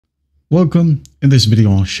Welcome. In this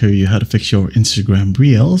video, I'll show you how to fix your Instagram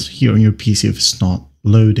Reels here on your PC if it's not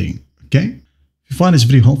loading, okay? If you find this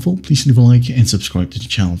video helpful, please leave a like and subscribe to the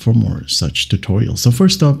channel for more such tutorials. So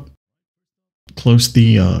first up, close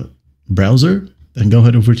the browser, then go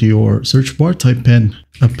ahead over to your search bar, type in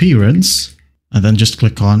appearance, and then just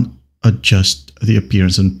click on adjust the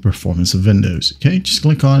appearance and performance of Windows, okay? Just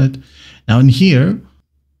click on it. Now in here,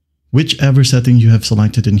 whichever setting you have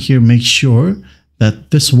selected in here, make sure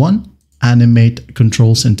that this one, animate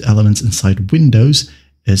controls and elements inside Windows,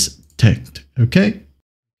 is ticked, okay?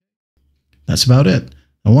 That's about it.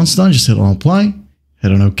 And once done, just hit on apply,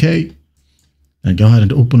 hit on OK, and go ahead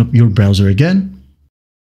and open up your browser again.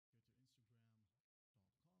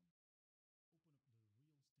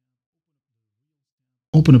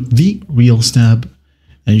 Open up the Reels tab,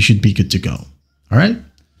 and you should be good to go. All right?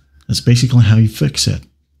 That's basically how you fix it.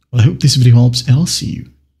 Well, I hope this video helps, and I'll see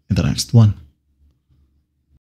you in the next one.